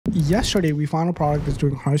yesterday we found a product that's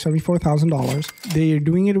doing $174,000. They're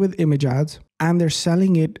doing it with image ads and they're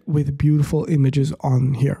selling it with beautiful images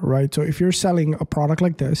on here, right? So if you're selling a product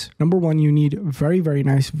like this, number one, you need very, very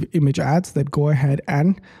nice image ads that go ahead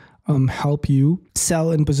and help you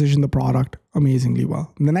sell and position the product amazingly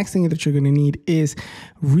well. And the next thing that you're going to need is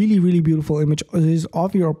really, really beautiful images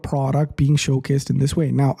of your product being showcased in this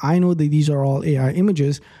way. Now, I know that these are all AI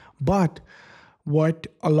images, but what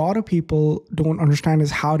a lot of people don't understand is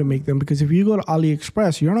how to make them, because if you go to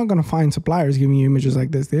AliExpress, you're not going to find suppliers giving you images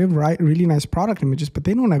like this. They have really nice product images, but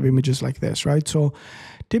they don't have images like this, right? So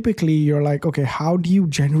typically you're like, okay, how do you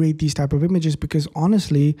generate these type of images? Because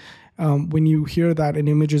honestly, when you hear that an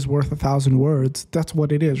image is worth 1,000 words, that's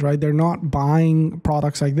what it is, right? They're not buying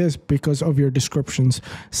products like this because of your descriptions.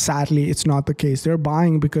 Sadly, it's not the case. They're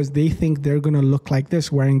buying because they think they're going to look like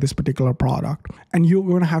this wearing this particular product. And you're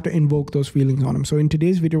going to have to invoke those feelings on them. So in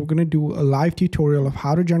today's video, we're going to do a live tutorial of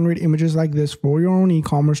how to generate images like this for your own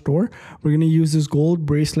e-commerce store. We're going to use this gold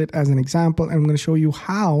bracelet as an example, and I'm going to show you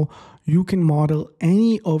how you can model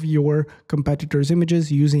any of your competitors'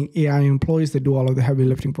 images using AI employees that do all of the heavy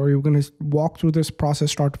lifting for you. We're going to walk through this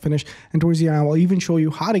process start to finish, and towards the end, I'll even show you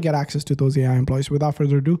how to get access to those AI employees. Without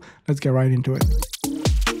further ado, let's get right into it.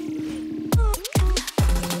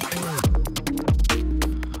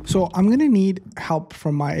 So I'm going to need help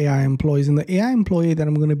from my AI employees, and the AI employee that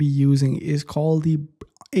I'm going to be using is called the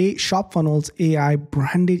ShopFunnels AI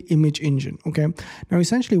branded image engine. Okay. Now,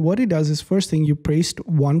 essentially what it does is, first thing, you paste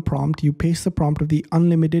one prompt, you paste the prompt of the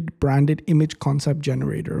unlimited branded image concept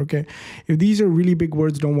generator. Okay. If these are really big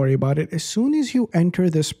words, don't worry about it. As soon as you enter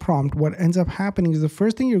this prompt, what ends up happening is the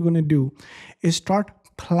first thing you're going to do is start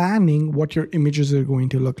planning what your images are going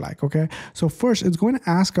to look like. Okay. So first, it's going to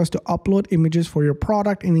ask us to upload images for your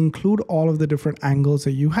product and include all of the different angles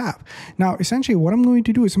that you have. Now, essentially what I'm going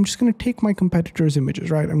to do is I'm just going to take my competitors'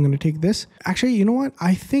 images, right? I'm going to take this. Actually, you know what?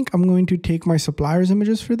 I think I'm going to take my suppliers'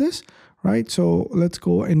 images for this, right? So let's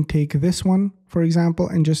go and take this one, for example,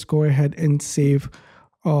 and just go ahead and save.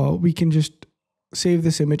 We can just save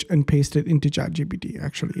this image and paste it into ChatGPT,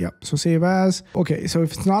 actually. Yep. So save as. Okay. So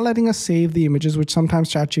if it's not letting us save the images, which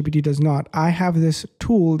sometimes ChatGPT does not, I have this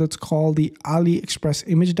tool that's called the AliExpress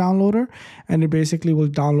image downloader, and it basically will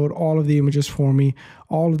download all of the images for me.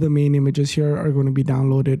 All of the main images here are going to be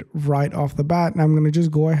downloaded right off the bat. And I'm going to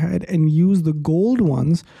just go ahead and use the gold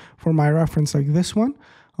ones for my reference, like this one.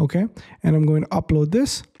 Okay. And I'm going to upload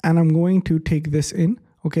this, and I'm going to take this in.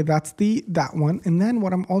 Okay, that's that one. And then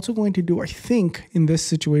what I'm also going to do, I think, in this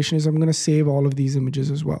situation is I'm going to save all of these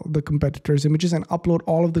images as well, the competitors' images, and upload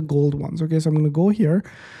all of the gold ones. Okay, so I'm going to go here,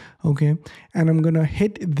 okay, and I'm going to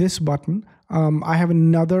hit this button. I have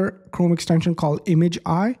another Chrome extension called Image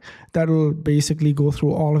Eye that will basically go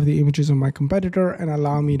through all of the images of my competitor and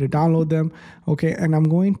allow me to download them. Okay, and I'm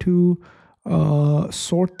going to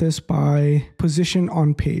sort this by position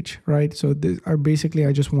on page, right? So this are basically,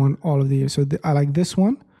 I just want all of these. So I like this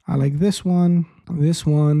one, I like this one, this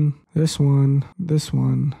one, this one, this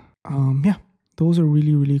one. Yeah, those are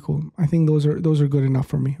really, really cool. I think those are good enough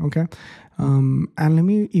for me. Okay. And let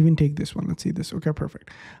me even take this one. Let's see this. Okay, perfect.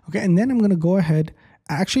 Okay. And then I'm going to go ahead.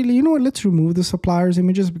 Actually, you know what? Let's remove the suppliers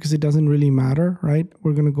images because it doesn't really matter, right?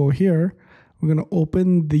 We're going to go here. We're going to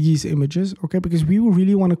open these images, okay, because we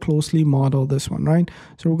really want to closely model this one, right?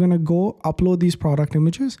 So we're going to go upload these product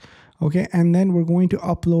images, okay, and then we're going to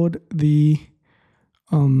upload the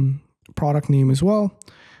product name as well,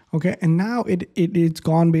 okay, and now it's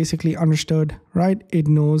gone basically understood, right? It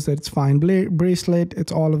knows that it's fine bracelet,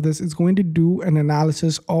 it's all of this. It's going to do an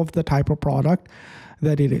analysis of the type of product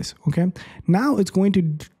that it is, okay? Now it's going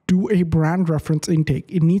to do a brand reference intake.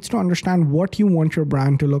 It needs to understand what you want your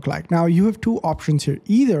brand to look like. Now you have two options here.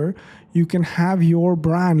 Either you can have your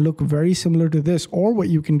brand look very similar to this, or what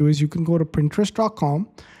you can do is you can go to Pinterest.com,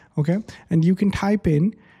 okay, and you can type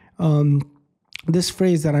in this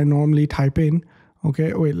phrase that I normally type in.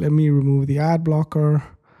 Okay, wait, let me remove the ad blocker.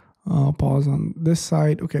 Pause on this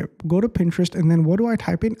side. Okay, go to Pinterest, and then what do I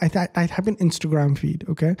type in? I type in Instagram feed,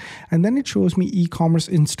 okay? And then it shows me e-commerce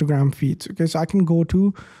Instagram feeds, okay? So I can go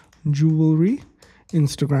to jewelry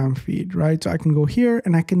Instagram feed, right? So I can go here,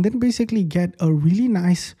 and I can then basically get a really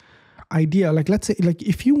nice idea. Like, let's say, like,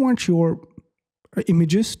 if you want your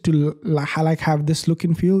images to like have this look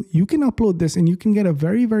and feel, you can upload this and you can get a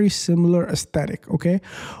very, very similar aesthetic, okay?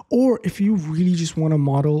 Or if you really just want to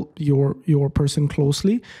model your person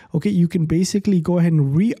closely, okay, you can basically go ahead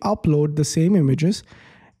and re-upload the same images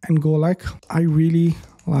and go like, I really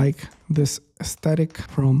like this aesthetic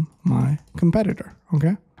from my competitor,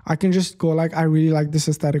 okay? I can just go like, I really like this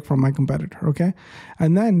aesthetic from my competitor, okay?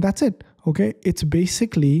 And then that's it, Okay, it's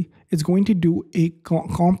going to do a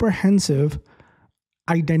comprehensive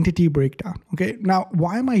identity breakdown. Okay, now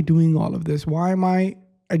why am I doing all of this? Why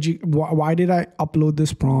did I upload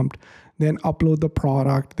this prompt, then upload the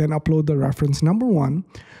product, then upload the reference? Number one,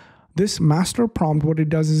 this master prompt, what it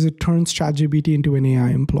does is it turns ChatGPT into an AI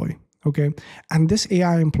employee. Okay, and this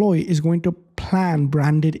AI employee is going to plan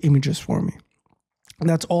branded images for me.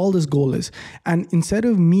 That's all this goal is. And instead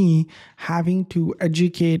of me having to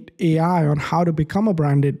educate AI on how to become a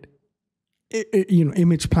branded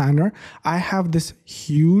image planner, I have this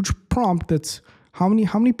huge prompt that's how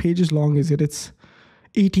many pages long is it? It's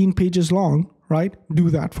 18 pages long, right? Do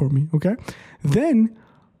that for me, okay? Then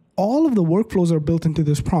all of the workflows are built into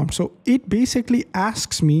this prompt. So it basically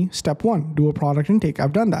asks me, step one, do a product intake.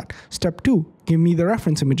 I've done that. Step two, give me the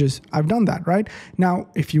reference images. I've done that, right? Now,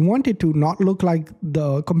 if you want it to not look like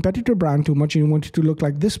the competitor brand too much and you want it to look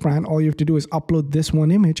like this brand, all you have to do is upload this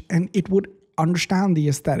one image and it would understand the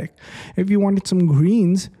aesthetic. If you wanted some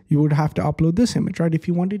greens, you would have to upload this image, right? If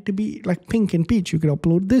you want it to be like pink and peach, you could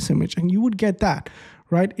upload this image and you would get that,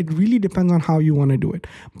 right? It really depends on how you want to do it.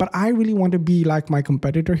 But I really want to be like my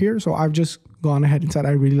competitor here. So I've just gone ahead and said,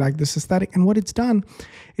 I really like this aesthetic. And what it's done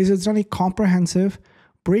is it's done a comprehensive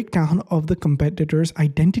breakdown of the competitor's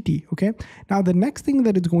identity, okay? Now, the next thing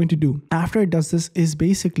that it's going to do after it does this is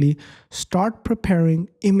basically start preparing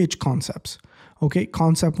image concepts, okay?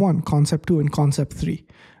 Concept 1, concept 2, and concept 3,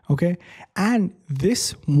 okay? And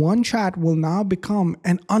this one chat will now become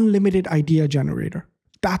an unlimited idea generator.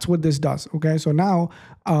 That's what this does, okay? So now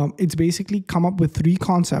it's basically come up with 3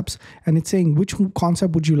 concepts and it's saying, which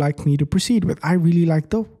concept would you like me to proceed with? I really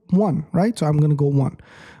like the 1, right? So I'm gonna go 1,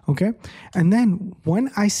 okay? And then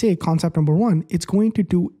when I say concept number 1, it's going to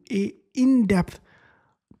do a in-depth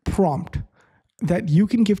prompt that you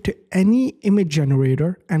can give to any image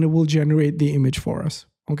generator and it will generate the image for us,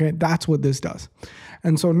 okay? That's what this does.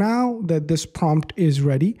 And so now that this prompt is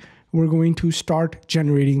ready, we're going to start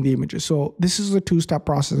generating the images. So this is a 2-step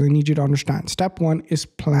process. I need you to understand. Step 1 is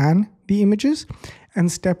plan the images and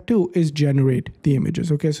step 2 is generate the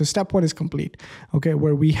images. Okay, so step 1 is complete. Okay,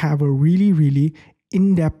 where we have a really, really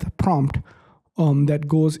in-depth prompt that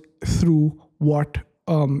goes through what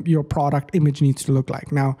your product image needs to look like.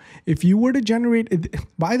 Now, if you were to generate it,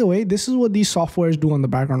 by the way, this is what these softwares do on the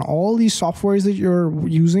background. All these softwares that you're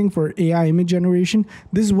using for AI image generation,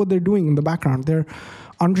 this is what they're doing in the background. They're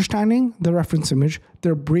understanding the reference image,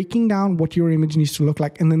 they're breaking down what your image needs to look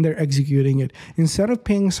like, and then they're executing it. Instead of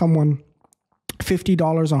paying someone $50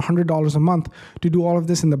 or $100 a month to do all of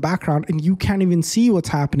this in the background, and you can't even see what's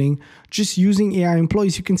happening, just using AI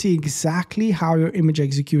employees, you can see exactly how your image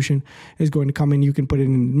execution is going to come in. You can put it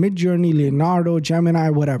in Midjourney, Leonardo,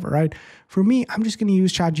 Gemini, whatever, right? For me, I'm just going to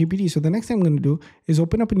use ChatGPT. So the next thing I'm going to do is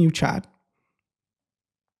open up a new chat.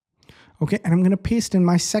 Okay, and I'm going to paste in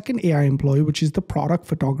my second AI employee, which is the product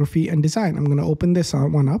photography and design. I'm going to open this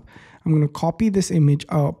one up. I'm going to copy this image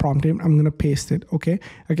prompt in. I'm going to paste it. Okay,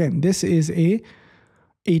 again, this is a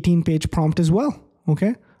 18-page prompt as well.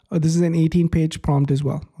 Okay, this is an 18-page prompt as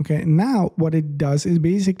well. Okay, now what it does is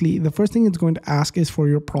basically the first thing it's going to ask is for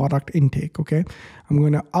your product intake. Okay, I'm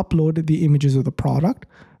going to upload the images of the product.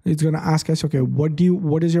 It's going to ask us, okay, what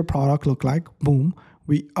does your product look like? Boom,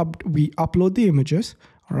 we upload the images.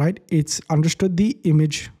 All right, it's understood the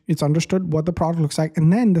image, it's understood what the product looks like.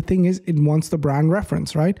 And then the thing is, it wants the brand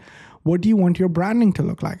reference, right? What do you want your branding to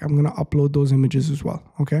look like? I'm going to upload those images as well.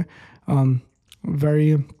 Okay,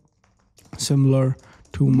 very similar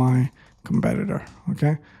to my competitor.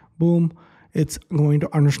 Okay, boom, it's going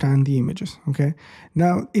to understand the images. Okay,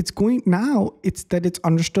 now it's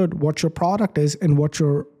understood what your product is and what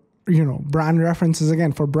your brand references.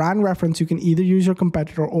 Again, for brand reference, you can either use your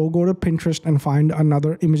competitor or go to Pinterest and find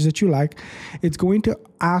another image that you like. It's going to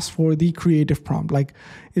ask for the creative prompt. Like,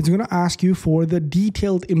 it's going to ask you for the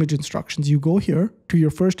detailed image instructions. You go here to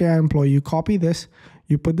your first AI employee, you copy this,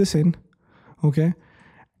 you put this in, okay,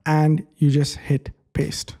 and you just hit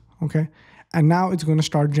paste, okay? And now it's going to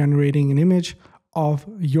start generating an image of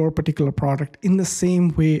your particular product in the same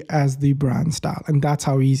way as the brand style. And that's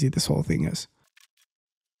how easy this whole thing is.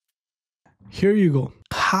 Here you go.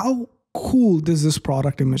 How cool does this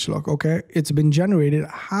product image look? Okay, it's been generated.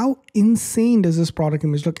 How insane does this product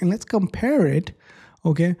image look? And let's compare it,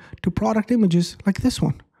 okay, to product images like this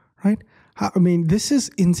one, right? I mean, this is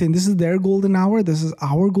insane. This is their golden hour. This is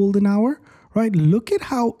our golden hour, right? Look at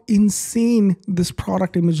how insane this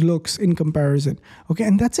product image looks in comparison. Okay,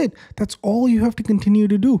 and that's it. That's all you have to continue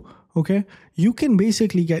to do. Okay, you can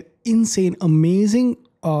basically get insane, amazing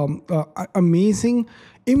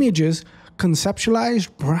images conceptualized,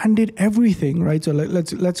 branded everything, right? So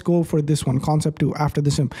let's go for this one, concept 2, after the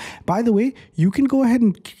sim. By the way, you can go ahead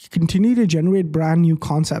and continue to generate brand new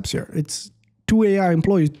concepts here. It's 2 AI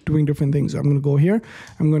employees doing different things. I'm going to go here.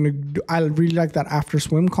 I really like that after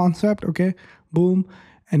swim concept. Okay, boom.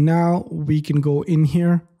 And now we can go in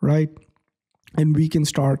here, right? And we can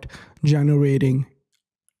start generating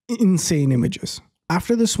insane images.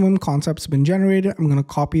 After the swim concept's been generated, I'm going to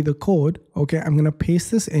copy the code. Okay, I'm going to paste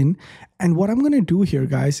this in. And what I'm going to do here,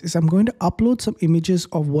 guys, is I'm going to upload some images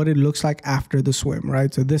of what it looks like after the swim,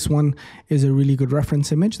 right? So this one is a really good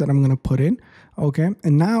reference image that I'm going to put in. Okay,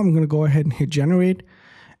 and now I'm going to go ahead and hit generate.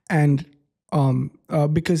 And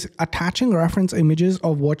because attaching reference images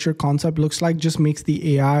of what your concept looks like just makes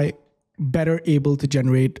the AI better able to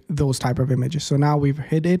generate those type of images. So now we've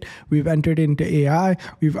hit it, we've entered into AI,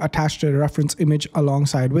 we've attached a reference image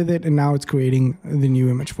alongside with it, and now it's creating the new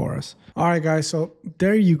image for us. All right, guys, so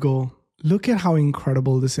there you go. Look at how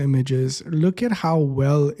incredible this image is. Look at how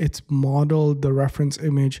well it's modeled the reference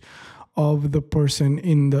image of the person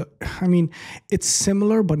in the, I mean, it's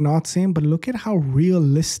similar but not same, but look at how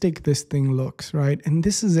realistic this thing looks, right? And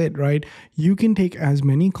this is it, right? You can take as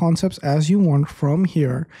many concepts as you want from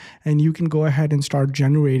here, and you can go ahead and start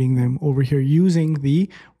generating them over here using the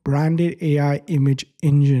branded AI image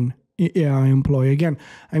engine. AI employee. Again,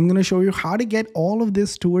 I'm going to show you how to get all of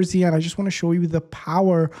this towards the end. I just want to show you the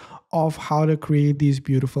power of how to create these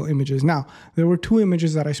beautiful images. Now, there were 2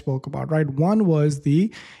 images that I spoke about, right? One was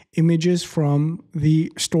the images from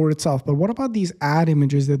the store itself. But what about these ad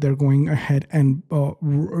images that they're going ahead and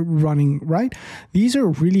running, right? These are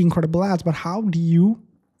really incredible ads, but how do you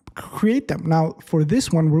create them? Now, for this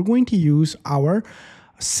one, we're going to use our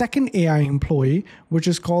second AI employee, which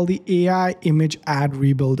is called the AI image ad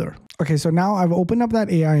rebuilder. Okay, so now I've opened up that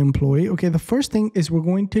AI employee. Okay, the first thing is we're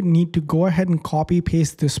going to need to go ahead and copy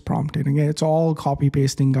paste this prompt. And again, it's all copy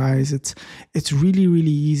pasting, guys. It's really, really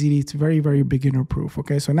easy. It's very, very beginner proof.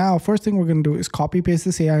 Okay, so now first thing we're going to do is copy paste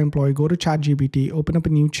this AI employee, go to ChatGPT, open up a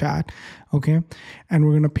new chat. Okay, and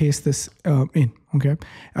we're going to paste this in. Okay,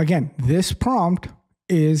 again, this prompt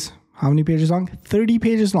is how many pages long? 30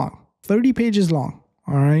 pages long. 30 pages long.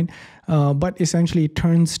 All right. But essentially it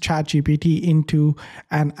turns ChatGPT into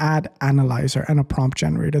an ad analyzer and a prompt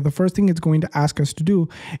generator. The first thing it's going to ask us to do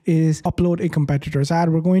is upload a competitor's ad.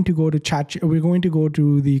 We're going to go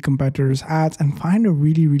to the competitor's ads and find a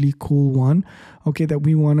really, really cool one. Okay, that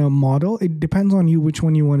we want to model. It depends on you which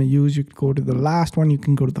one you want to use. You can go to the last one, you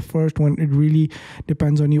can go to the first one. It really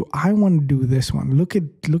depends on you. I want to do this one. Look at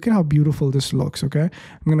how beautiful this looks. Okay,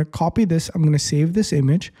 I'm going to copy this. I'm going to save this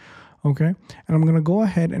image. Okay, and I'm going to go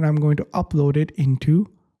ahead and I'm going to upload it into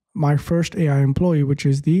my first AI employee, which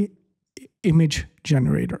is the image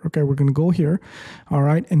generator. Okay, we're going to go here. All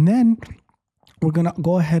right, and then we're going to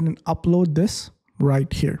go ahead and upload this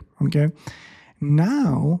right here. Okay,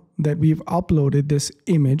 now that we've uploaded this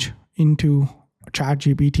image into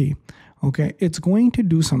ChatGPT, okay, it's going to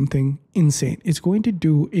do something insane. It's going to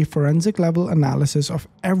do a forensic level analysis of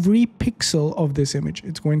every pixel of this image.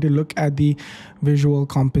 It's going to look at the visual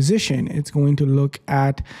composition. It's going to look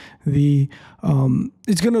at the,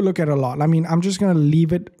 it's going to look at a lot. I mean, I'm just going to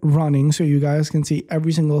leave it running so you guys can see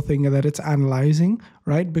every single thing that it's analyzing,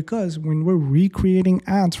 right? Because when we're recreating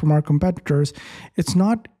ads from our competitors, it's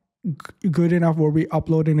not good enough where we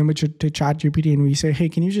upload an image to ChatGPT and we say, hey,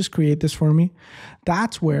 can you just create this for me?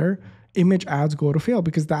 That's where image ads go to fail,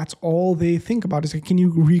 because that's all they think about is like, can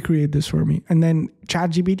you recreate this for me? And then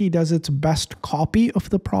ChatGPT does its best copy of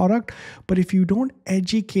the product. But if you don't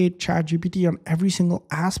educate ChatGPT on every single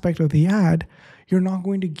aspect of the ad, you're not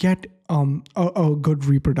going to get a good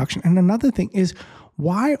reproduction. And another thing is,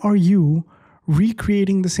 why are you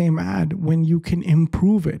recreating the same ad when you can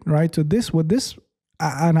improve it, right? So what this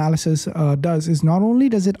analysis does is not only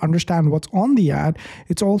does it understand what's on the ad,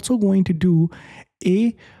 it's also going to do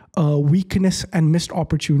a weakness and missed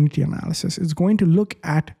opportunity analysis. It's going to look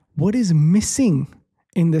at what is missing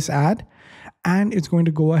in this ad, and it's going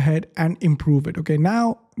to go ahead and improve it. Okay,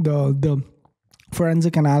 now the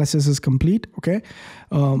forensic analysis is complete. Okay,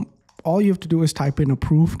 all you have to do is type in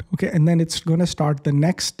approved. Okay, and then it's going to start the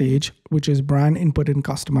next stage, which is brand input and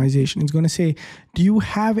customization. It's going to say, do you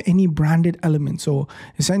have any branded elements? So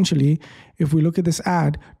essentially, if we look at this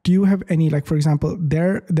ad, do you have any, like for example,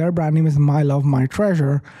 their brand name is My Love, My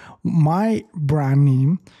Treasure. My brand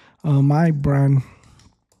name, my brand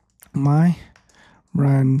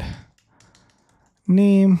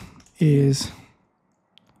name is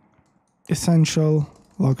Essential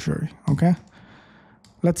Luxury. Okay,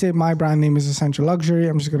 let's say my brand name is Essential Luxury.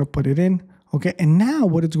 I'm just going to put it in. Okay, and now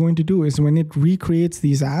what it's going to do is when it recreates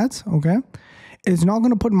these ads, okay, It's not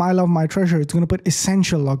going to put my love, my treasure. It's going to put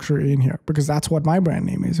essential luxury in here because that's what my brand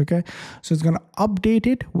name is. Okay. So it's going to update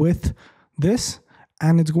it with this,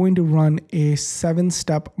 and it's going to run a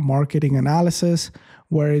 7-step marketing analysis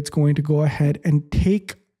where it's going to go ahead and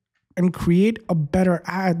take and create a better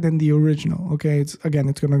ad than the original. Okay. It's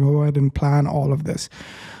going to go ahead and plan all of this.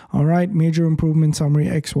 All right. Major improvement summary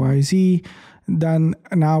XYZ. Then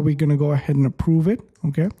now we're going to go ahead and approve it.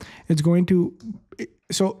 Okay. It's going to,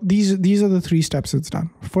 so these are the 3 steps it's done.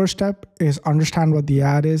 First step is understand what the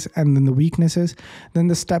ad is and then the weaknesses. Then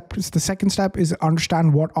the second step is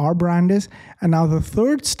understand what our brand is. And now the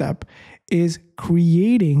third step is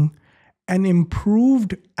creating an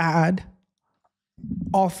improved ad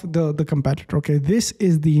of the competitor. Okay. This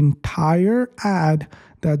is the entire ad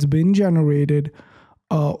that's been generated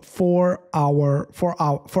for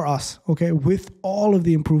us, okay, with all of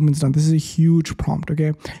the improvements done. This is a huge prompt,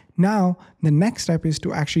 okay? Now, the next step is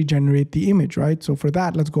to actually generate the image, right? So for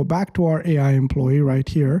that, let's go back to our AI employee right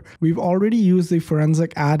here. We've already used the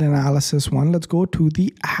forensic ad analysis one. Let's go to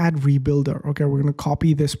the ad rebuilder, okay? We're gonna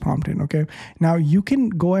copy this prompt in, okay? Now, you can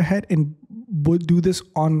go ahead and do this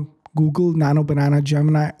on Google, Nano, Banana,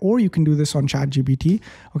 Gemini, or you can do this on ChatGPT,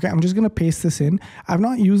 okay? I'm just gonna paste this in. I've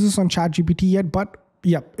not used this on ChatGPT yet, but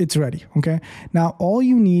yep, it's ready, okay? Now, all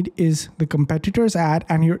you need is the competitor's ad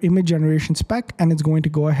and your image generation spec, and it's going to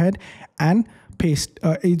go ahead and paste.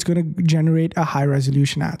 It's going to generate a high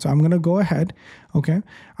resolution ad. So I'm going to go ahead, okay?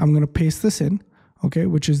 I'm going to paste this in, okay,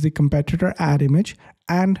 which is the competitor ad image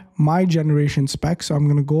and my generation spec. So I'm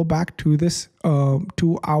going to go back to this,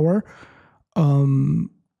 to our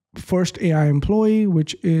first AI employee,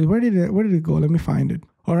 which is, where did it go? Let me find it.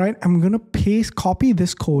 All right, I'm going to copy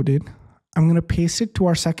this code in. I'm going to paste it to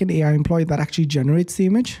our second AI employee that actually generates the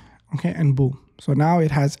image. Okay. And boom. So now it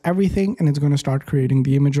has everything and it's going to start creating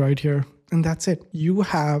the image right here. And that's it. You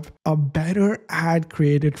have a better ad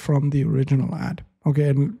created from the original ad. Okay.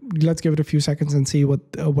 And let's give it a few seconds and see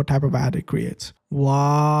what type of ad it creates.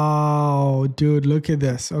 Wow, dude, look at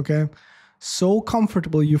this. Okay. So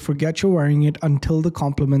comfortable. You forget you're wearing it until the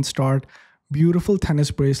compliments start. Beautiful tennis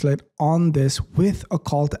bracelet on this with a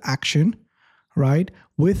call to action. Right?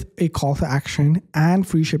 With a call to action and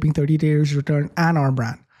free shipping, 30 days return, and our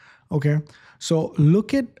brand. Okay. So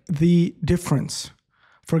look at the difference.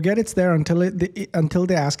 Forget it's there until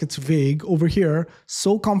they ask. It's vague. Over here,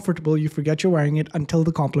 so comfortable, you forget you're wearing it until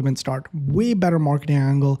the compliments start. Way better marketing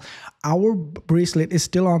angle. Our bracelet is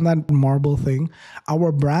still on that marble thing.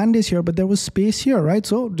 Our brand is here, but there was space here, right?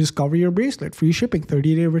 So discover your bracelet, free shipping,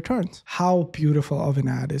 30-day returns. How beautiful of an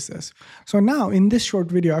ad is this? So now in this short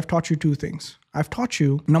video, I've taught you 2 things. I've taught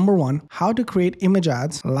you, number 1, how to create image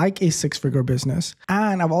ads like a 6-figure business.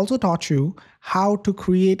 And I've also taught you how to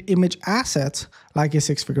create image assets like a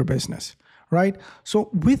 6-figure business, right? So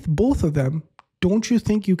with both of them, don't you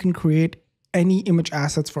think you can create any image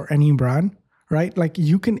assets for any brand, right? Like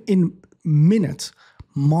you can in minutes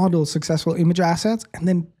model successful image assets and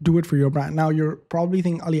then do it for your brand. Now you're probably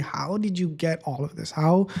thinking, Ali, how did you get all of this?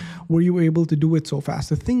 How were you able to do it so fast?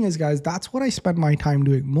 The thing is, guys, that's what I spend my time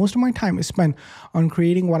doing. Most of my time is spent on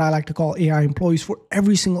creating what I like to call AI employees for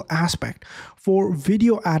every single aspect, for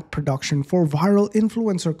video ad production, for viral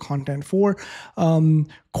influencer content, for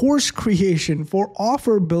course creation, for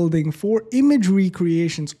offer building, for image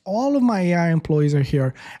recreations. All of my AI employees are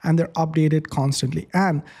here and they're updated constantly.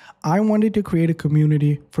 And I wanted to create a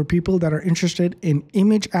community for people that are interested in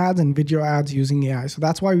image ads and video ads using AI. So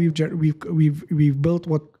that's why we've built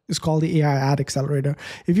what is called the AI Ad Accelerator.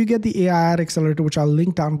 If you get the AI Ad Accelerator, which I'll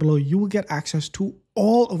link down below, you will get access to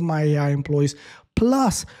all of my AI employees,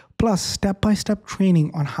 plus step-by-step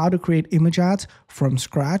training on how to create image ads from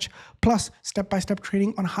scratch, plus step-by-step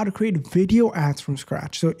training on how to create video ads from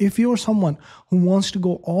scratch. So if you're someone who wants to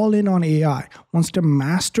go all in on AI, wants to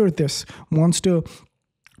master this, wants to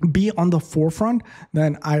be on the forefront,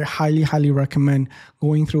 then I highly, highly recommend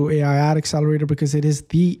going through AI Ad Accelerator because it is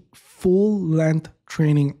the full length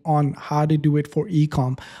training on how to do it for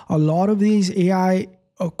Ecom. A lot of these AI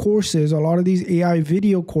courses, a lot of these AI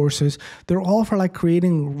video courses, they're all for like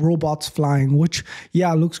creating robots flying, which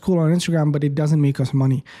looks cool on Instagram, but it doesn't make us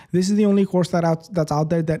money. This is the only course that's out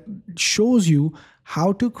there that shows you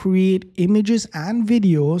how to create images and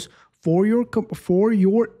videos for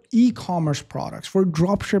your e-commerce products, for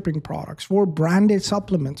drop shipping products, for branded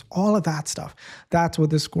supplements, all of that stuff. That's what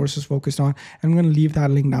this course is focused on. And I'm going to leave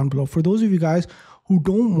that link down below. For those of you guys who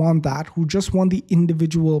don't want that, who just want the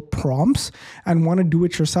individual prompts and want to do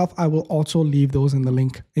it yourself, I will also leave those in the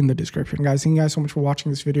link in the description. Guys, thank you guys so much for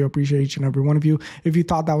watching this video. Appreciate each and every one of you. If you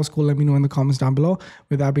thought that was cool, let me know in the comments down below.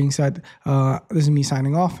 With that being said, this is me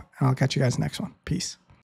signing off, and I'll catch you guys next one. Peace.